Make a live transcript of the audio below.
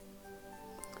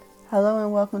Hello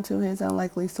and welcome to His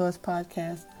Unlikely Source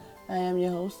podcast. I am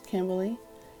your host, Kimberly,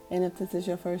 and if this is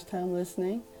your first time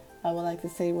listening, I would like to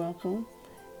say welcome.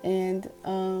 And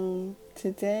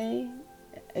today,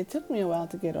 it took me a while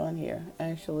to get on here,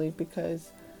 actually,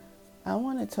 because I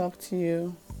want to talk to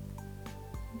you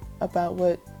about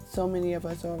what so many of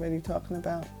us are already talking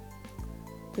about.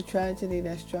 The tragedy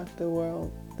that struck the world,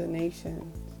 the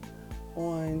nation,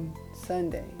 on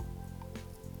Sunday.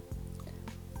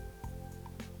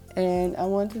 And I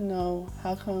want to know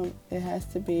how come it has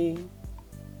to be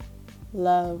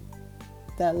love,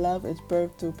 that love is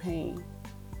birthed through pain.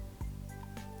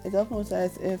 It's almost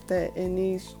as if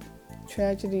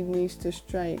tragedy needs to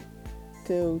strike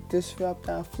to disrupt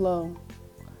our flow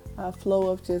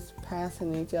of just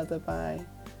passing each other by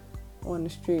on the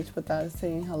streets without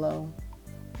saying hello,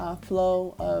 our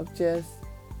flow of just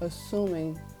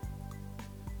assuming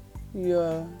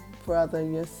your brother,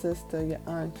 your sister, your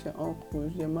aunt, your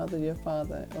uncles, your mother, your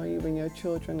father, or even your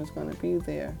children is going to be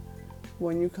there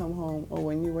when you come home or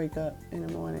when you wake up in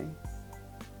the morning.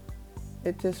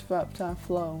 It disrupts our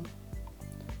flow.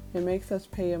 It makes us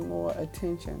pay more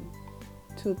attention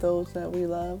to those that we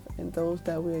love and those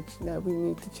that we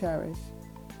need to cherish.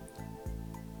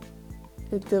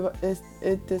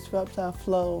 It disrupts our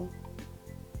flow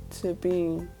to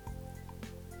being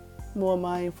more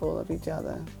mindful of each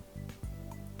other.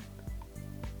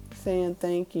 Saying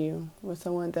thank you when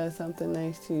someone does something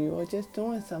nice to you, or just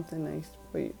doing something nice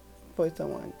for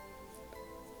someone.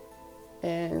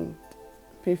 And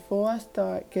before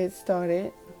I get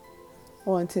started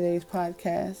on today's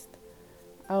podcast,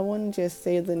 I want to just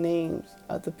say the names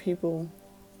of the people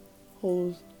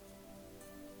whose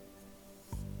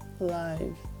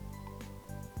lives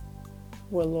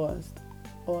were lost,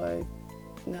 or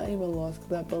not even lost,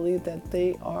 because I believe that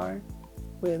they are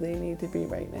where they need to be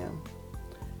right now.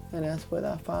 And that's with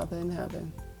our Father in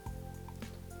heaven.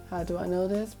 How do I know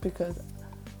this? Because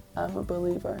I'm a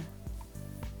believer.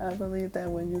 I believe that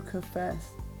when you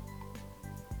confess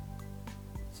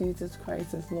Jesus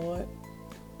Christ as Lord,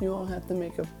 you don't have to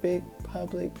make a big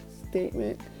public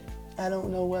statement. I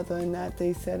don't know whether or not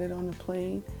they said it on the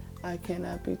plane. I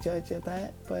cannot be judged of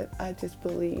that, but I just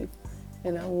believe.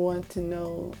 And I want to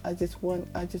know, I just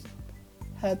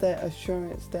have that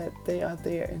assurance that they are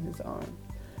there in His arms.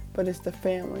 But it's the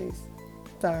families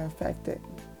that are affected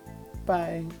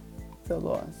by the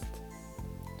lost.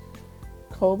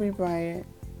 Kobe Bryant,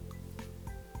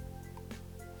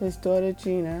 his daughter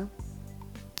Gina,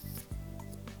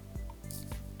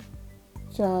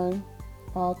 John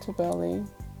Altobelli,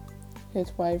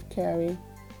 his wife Carrie,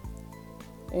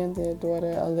 and their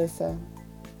daughter Alyssa.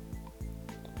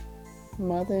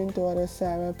 Mother and daughter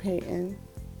Sarah Payton,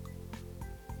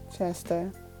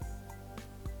 Chester,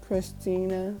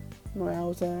 Christina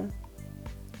Mauser,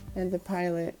 and the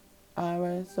pilot,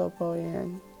 Ira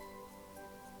Zoboyan.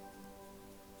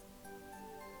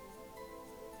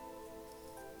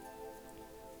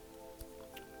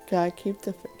 God, keep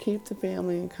the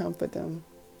family and comfort them.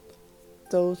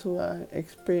 Those who are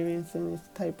experiencing this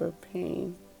type of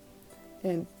pain,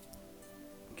 and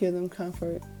give them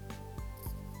comfort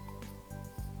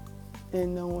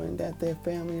in knowing that their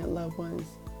family and loved ones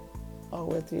are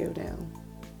with you now.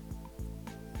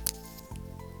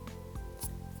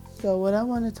 So what I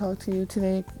want to talk to you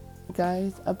today,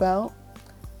 guys, about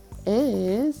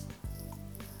is,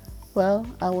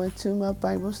 I went to my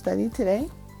Bible study today,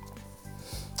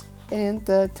 and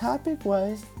the topic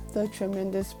was the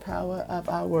tremendous power of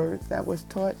our words that was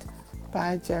taught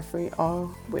by Jeffrey R.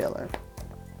 Wheeler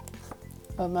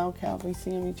of Mount Calvary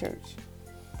CME Church.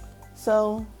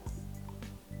 So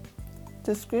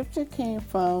the scripture came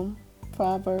from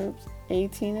Proverbs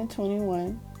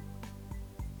 18:21.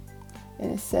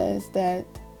 And it says that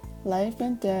life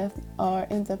and death are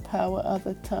in the power of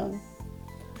the tongue.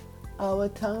 Our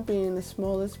tongue being the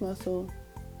smallest muscle,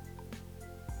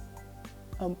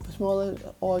 smallest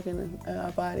organ in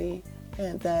our body,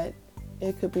 and that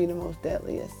it could be the most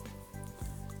deadliest.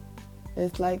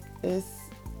 It's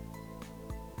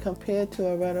compared to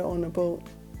a rudder on a boat.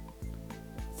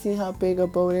 See how big a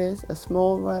boat is? A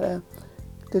small rudder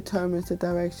determines the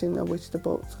direction of which the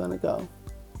boat's going to go.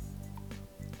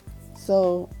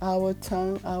 So our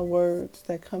tongue, our words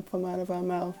that come from out of our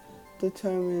mouth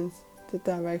determines the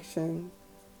direction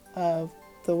of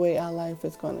the way our life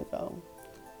is going to go.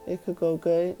 It could go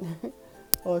good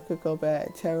or it could go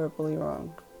bad, terribly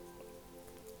wrong.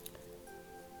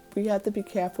 We have to be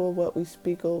careful of what we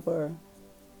speak over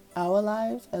our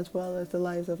lives as well as the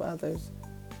lives of others.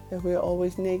 If we're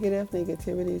always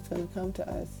negativity is going to come to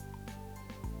us.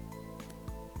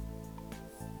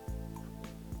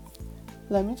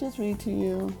 Let me just read to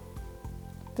you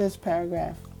this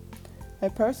paragraph. A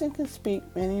person can speak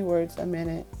many words a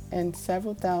minute and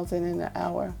several thousand in an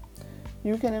hour.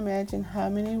 You can imagine how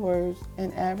many words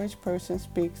an average person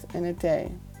speaks in a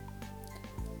day.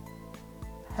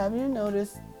 Have you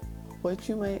noticed what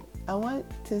you might? I want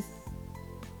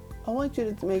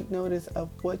you to make notice of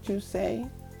what you say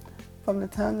from the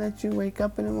time that you wake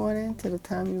up in the morning to the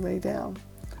time you lay down.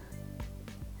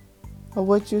 Or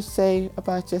what you say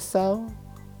about yourself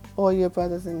or your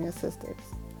brothers and your sisters.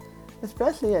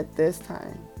 Especially at this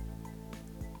time.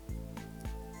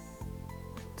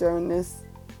 During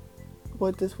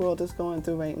what this world is going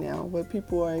through right now. What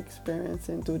people are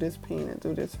experiencing through this pain and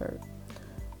through this hurt.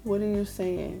 What are you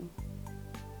saying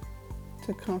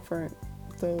to comfort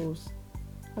those?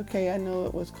 Okay, I know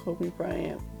it was Kobe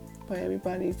Bryant, but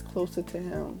everybody's closer to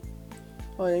him,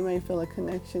 or they may feel a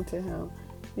connection to him.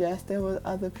 Yes, there were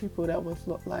other people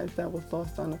lives that was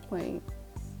lost on the plane,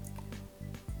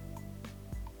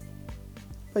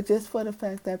 but just for the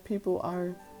fact that people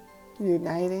are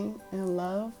uniting in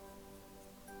love,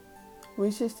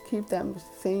 we should keep that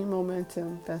same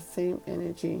momentum, that same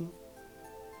energy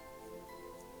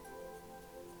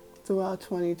throughout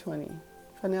 2020.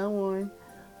 From now on,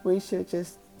 we should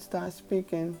just start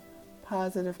speaking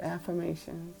positive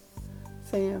affirmations,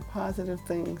 saying positive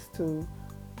things to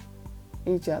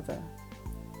each other.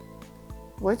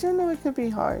 Which I know it could be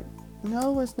hard.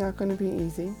 No, it's not going to be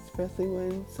easy, especially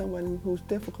when someone who's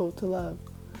difficult to love.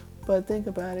 But think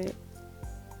about it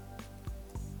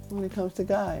when it comes to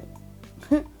God.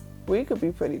 We could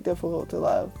be pretty difficult to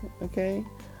love, okay?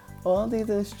 All these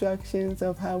instructions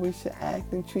of how we should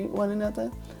act and treat one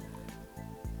another,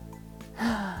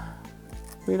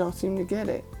 we don't seem to get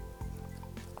it.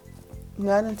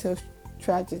 Not until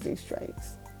tragedy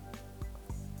strikes.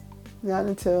 Not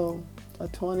until a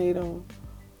tornado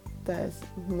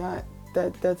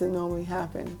that doesn't normally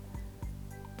happen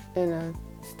in a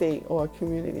state or a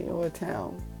community or a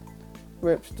town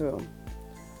rips through.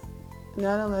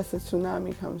 Not unless a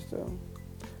tsunami comes through.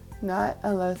 Not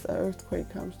unless an earthquake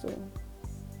comes through.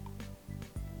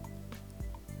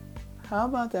 How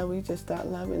about that we just start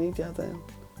loving each other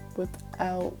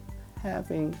without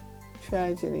having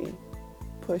tragedy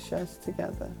push us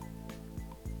together?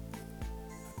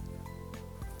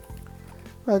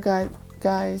 Well,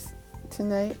 guys,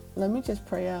 tonight, let me just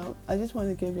pray out. I just want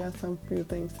to give y'all some few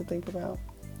things to think about,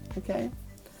 okay?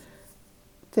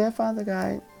 Dear Father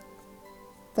God,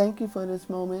 thank you for this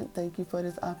moment. Thank you for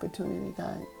this opportunity,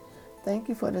 God. Thank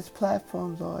you for this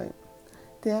platform, Lord.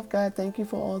 Dear God, thank you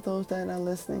for all those that are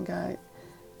listening, God.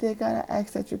 Dear God, I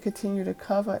ask that you continue to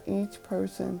cover each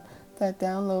person that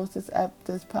downloads this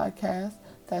podcast,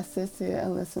 that sits here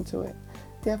and listens to it.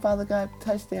 Dear Father God,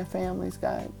 touch their families,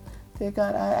 God. Dear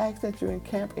God, I ask that you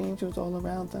encamp angels all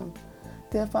around them.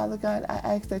 Dear Father God, I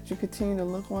ask that you continue to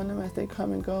look on them as they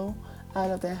come and go out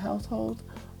of their households,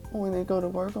 or when they go to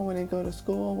work, or when they go to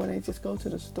school, or when they just go to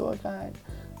the store, God.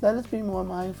 Let us be more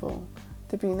mindful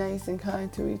to be nice and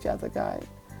kind to each other, God.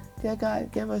 Dear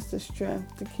God, give us the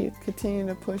strength to continue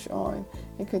to push on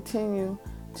and continue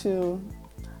to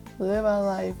live our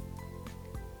life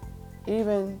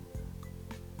even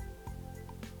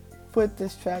with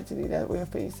this tragedy that we're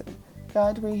facing.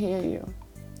 God, we hear you.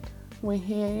 We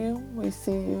hear you, we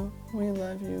see you, we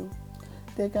love you.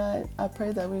 Dear God, I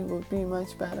pray that we will be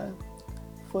much better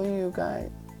for you,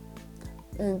 God.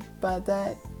 And by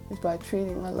that is by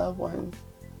treating our loved ones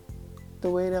the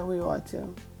way that we ought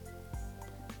to.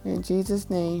 In Jesus'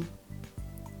 name,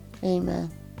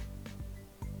 amen.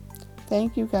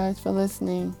 Thank you guys for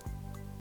listening.